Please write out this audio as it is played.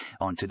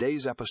On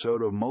today's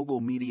episode of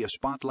Mogul Media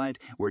Spotlight,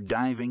 we're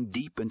diving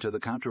deep into the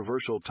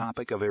controversial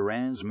topic of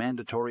Iran's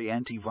mandatory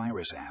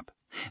antivirus app.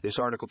 This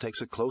article takes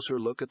a closer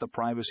look at the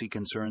privacy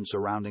concerns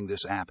surrounding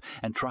this app,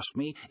 and trust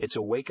me, it's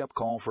a wake-up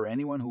call for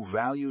anyone who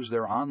values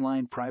their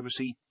online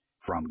privacy.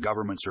 From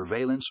government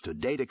surveillance to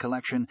data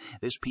collection,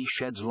 this piece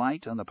sheds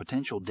light on the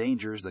potential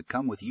dangers that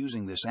come with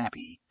using this app.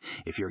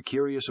 If you're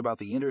curious about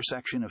the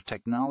intersection of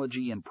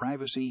technology and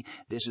privacy,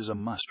 this is a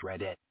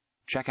must-read.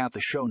 Check out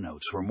the show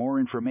notes for more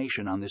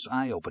information on this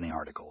eye-opening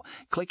article.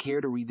 Click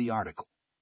here to read the article.